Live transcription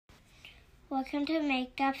Welcome to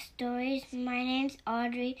Make Up Stories. My name's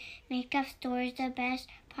Audrey. Make Up Stories, the best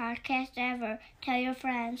podcast ever. Tell your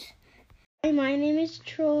friends. Hi, my name is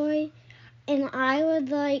Troy, and I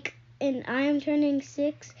am turning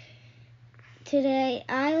 6 today.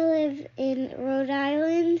 I live in Rhode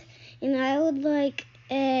Island, and I would like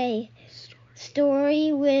a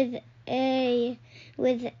story with a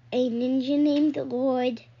ninja named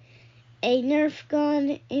Lloyd, a Nerf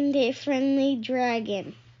gun, and a friendly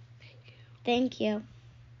dragon. Thank you.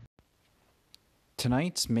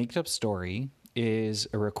 Tonight's made-up story is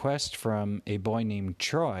a request from a boy named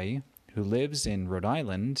Troy who lives in Rhode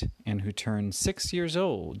Island and who turned 6 years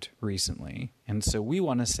old recently. And so we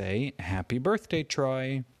want to say happy birthday,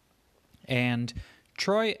 Troy. And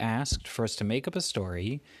Troy asked for us to make up a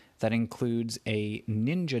story that includes a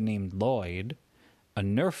ninja named Lloyd, a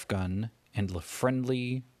Nerf gun, and a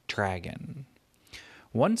friendly dragon.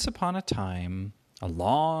 Once upon a time, a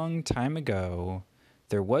long time ago,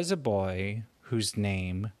 there was a boy whose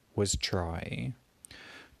name was Troy.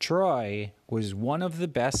 Troy was one of the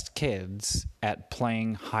best kids at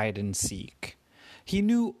playing hide and seek. He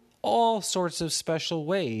knew all sorts of special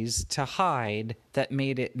ways to hide that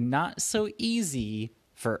made it not so easy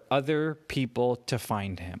for other people to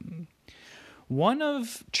find him. One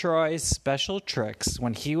of Troy's special tricks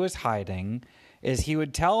when he was hiding is he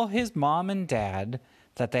would tell his mom and dad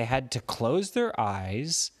that they had to close their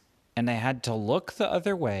eyes and they had to look the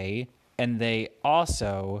other way, and they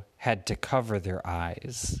also had to cover their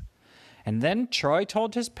eyes. And then Troy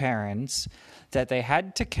told his parents that they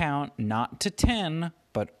had to count not to 10,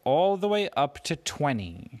 but all the way up to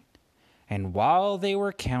 20. And while they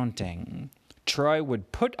were counting, Troy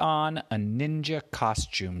would put on a ninja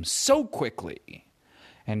costume so quickly,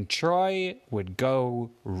 and Troy would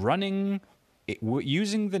go running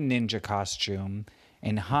using the ninja costume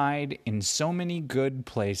and hide in so many good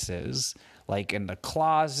places, like in the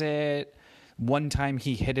closet. One time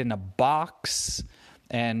he hid in a box,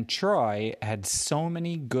 and Troy had so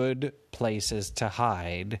many good places to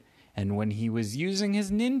hide. And when he was using his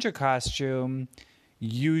ninja costume,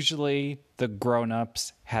 usually the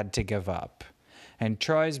grown-ups had to give up. And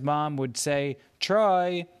Troy's mom would say,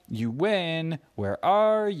 "Troy, you win. Where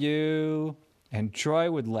are you?" And Troy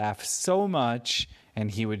would laugh so much, and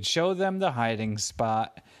he would show them the hiding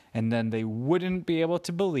spot, and then they wouldn't be able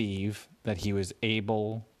to believe that he was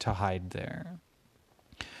able to hide there.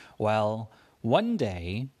 Well, one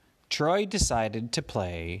day, Troy decided to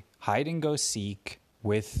play hide-and-go-seek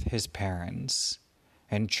with his parents,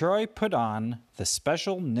 and Troy put on the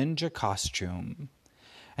special ninja costume,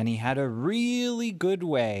 and he had a really good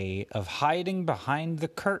way of hiding behind the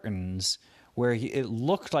curtains where it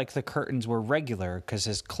looked like the curtains were regular because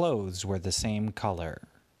his clothes were the same color.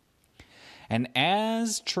 And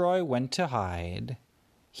as Troy went to hide,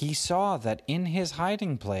 he saw that in his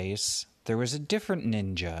hiding place there was a different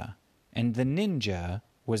ninja, and the ninja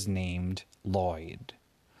was named Lloyd.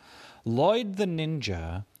 Lloyd the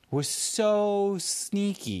ninja was so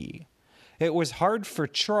sneaky. It was hard for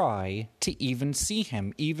Troy to even see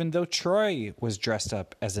him, even though Troy was dressed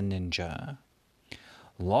up as a ninja.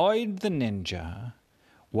 Lloyd the ninja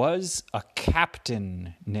was a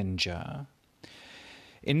captain ninja.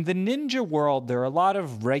 In the ninja world, there are a lot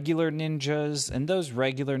of regular ninjas, and those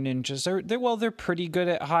regular ninjas they're pretty good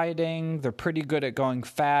at hiding. They're pretty good at going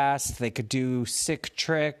fast. They could do sick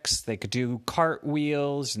tricks. They could do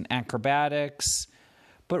cartwheels and acrobatics.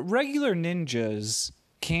 But regular ninjas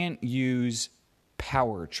can't use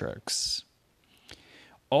power tricks.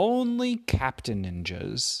 Only captain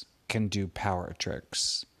ninjas can do power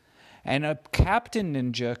tricks. And a captain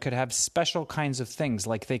ninja could have special kinds of things,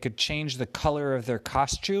 like they could change the color of their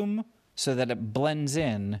costume so that it blends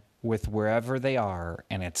in with wherever they are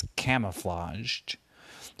and it's camouflaged.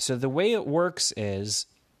 So the way it works is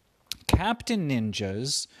captain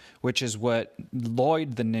ninjas, which is what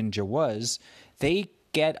Lloyd the ninja was, they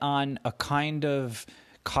get on a kind of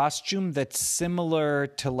costume that's similar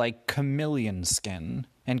to like chameleon skin.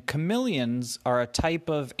 And chameleons are a type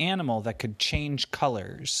of animal that could change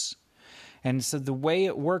colors. And so the way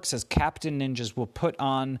it works is captain ninjas will put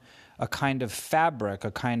on a kind of fabric,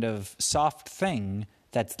 a kind of soft thing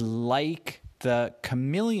that's like the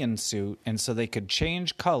chameleon suit, and so they could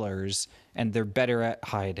change colors, and they're better at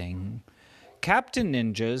hiding. Captain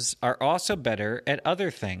ninjas are also better at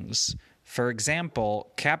other things. For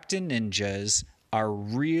example, captain ninjas are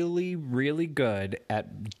really, really good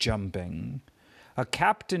at jumping. a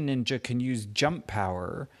captain ninja can use jump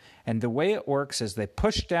power. And the way it works is they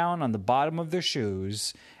push down on the bottom of their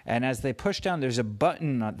shoes. And as they push down, there's a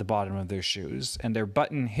button at the bottom of their shoes. And their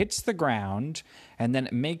button hits the ground. And then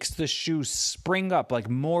it makes the shoe spring up like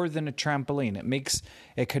more than a trampoline.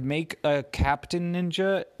 It could make a captain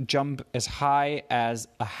ninja jump as high as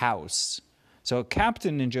a house. So a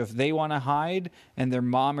captain ninja, if they want to hide and their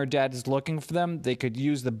mom or dad is looking for them, they could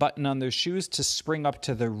use the button on their shoes to spring up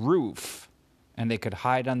to the roof. And they could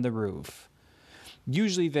hide on the roof.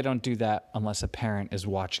 Usually they don't do that unless a parent is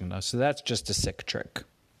watching those, so that's just a sick trick.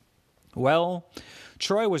 Well,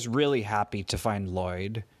 Troy was really happy to find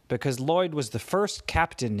Lloyd because Lloyd was the first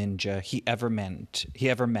captain ninja he ever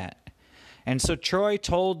met. And so Troy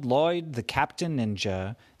told Lloyd, the captain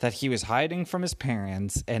ninja, that he was hiding from his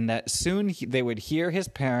parents and that soon they would hear his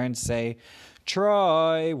parents say,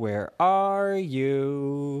 "Troy, where are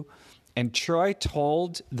you?" And Troy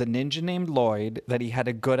told the ninja named Lloyd that he had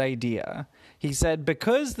a good idea. He said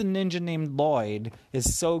because the ninja named Lloyd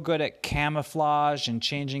is so good at camouflage and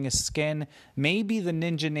changing his skin, maybe the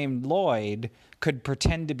ninja named Lloyd could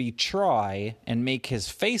pretend to be Troy and make his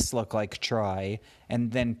face look like Troy,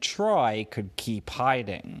 and then Troy could keep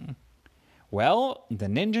hiding. Well, the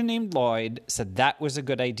ninja named Lloyd said that was a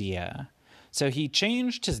good idea. So he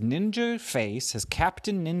changed his ninja face, his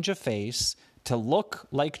Captain Ninja face, to look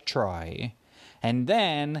like Troy. And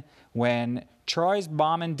then when Troy's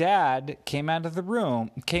mom and dad came into the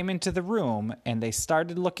room and they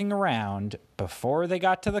started looking around, before they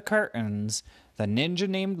got to the curtains, the ninja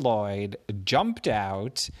named Lloyd jumped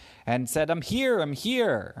out and said, I'm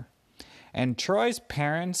here. And Troy's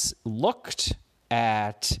parents looked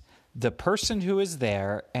at the person who was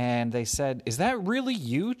there and they said, is that really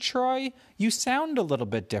you, Troy? You sound a little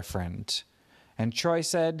bit different. And Troy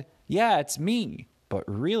said, yeah, it's me. But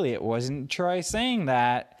really it wasn't Troy saying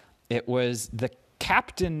that. It was the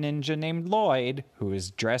captain ninja named Lloyd who was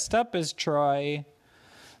dressed up as Troy.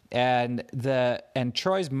 And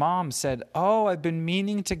Troy's mom said, oh, I've been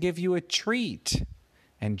meaning to give you a treat.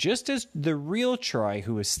 And just as the real Troy,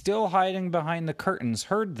 who was still hiding behind the curtains,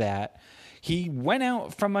 heard that, he went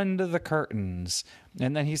out from under the curtains.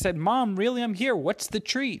 And then he said, Mom, really, I'm here. What's the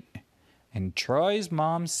treat? And Troy's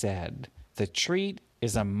mom said, the treat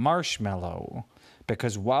is a marshmallow.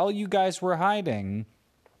 Because while you guys were hiding,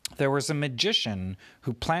 there was a magician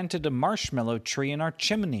who planted a marshmallow tree in our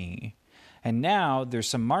chimney. And now there's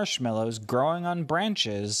some marshmallows growing on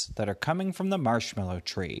branches that are coming from the marshmallow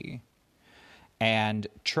tree. And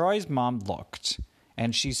Troy's mom looked,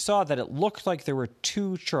 and she saw that it looked like there were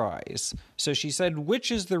two Troys. So she said, which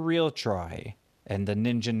is the real Troy? And the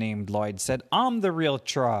ninja named Lloyd said, I'm the real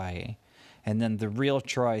Troy. And then the real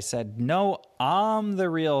Troy said, no, I'm the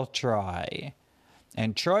real Troy.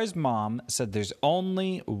 And Troy's mom said there's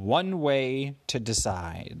only one way to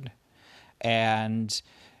decide. And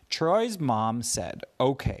Troy's mom said,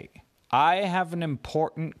 okay, I have an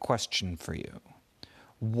important question for you.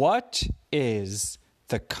 What is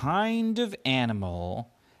the kind of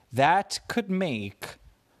animal that could make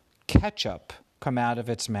ketchup come out of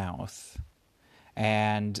its mouth?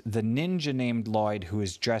 And the ninja named Lloyd, who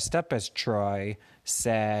is dressed up as Troy,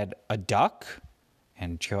 said, a duck?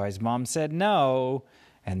 And Troy's mom said no.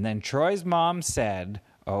 And then Troy's mom said,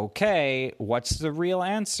 okay, what's the real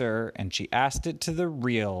answer? And she asked it to the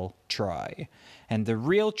real Troy. And the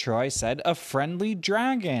real Troy said, a friendly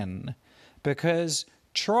dragon. Because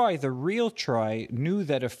Troy, the real Troy, knew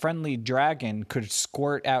that a friendly dragon could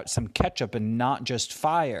squirt out some ketchup and not just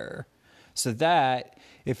fire. So that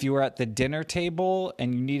if you were at the dinner table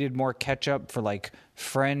and you needed more ketchup for like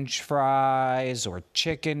French fries or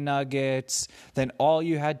chicken nuggets, then all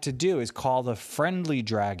you had to do is call the friendly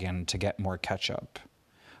dragon to get more ketchup.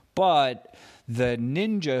 But the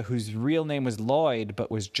ninja whose real name was Lloyd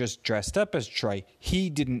but was just dressed up as Troy, he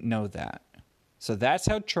didn't know that. So that's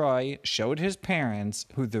how Troy showed his parents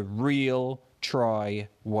who the real Troy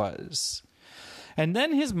was. And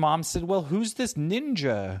then his mom said, well, who's this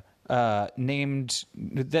ninja named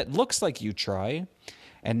that looks like you, Troy?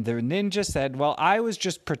 And the ninja said, well, I was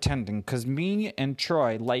just pretending because me and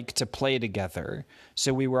Troy like to play together.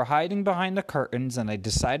 So we were hiding behind the curtains and I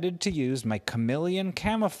decided to use my chameleon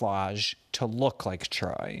camouflage to look like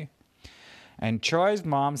Troy. And Troy's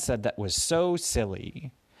mom said that was so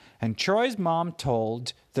silly. And Troy's mom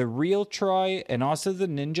told the real Troy and also the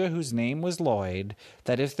ninja whose name was Lloyd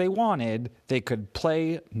that if they wanted, they could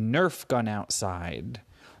play Nerf gun outside.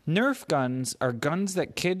 Nerf guns are guns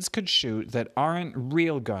that kids could shoot that aren't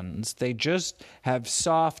real guns. They just have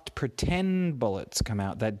soft pretend bullets come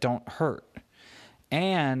out that don't hurt.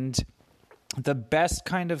 And the best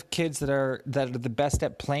kind of kids that are the best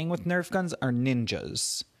at playing with Nerf guns are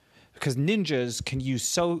ninjas. Because ninjas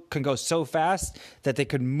can go so fast that they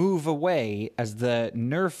could move away as the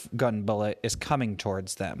Nerf gun bullet is coming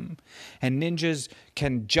towards them. And ninjas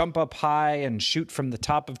can jump up high and shoot from the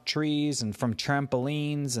top of trees and from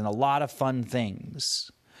trampolines and a lot of fun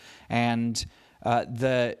things. And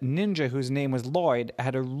the ninja, whose name was Lloyd,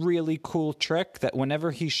 had a really cool trick that whenever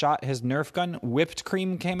he shot his Nerf gun, whipped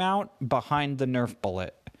cream came out behind the Nerf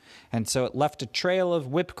bullet. And so it left a trail of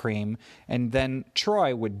whipped cream, and then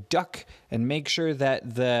Troy would duck and make sure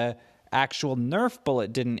that the actual Nerf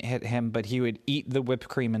bullet didn't hit him, but he would eat the whipped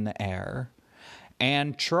cream in the air.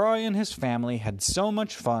 And Troy and his family had so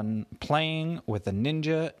much fun playing with a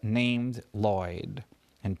ninja named Lloyd.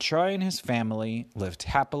 And Troy and his family lived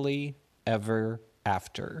happily ever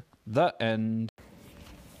after. The end.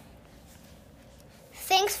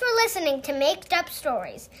 Thanks for listening to Made Up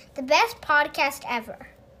Stories, the best podcast ever.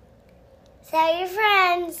 Tell your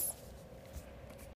friends.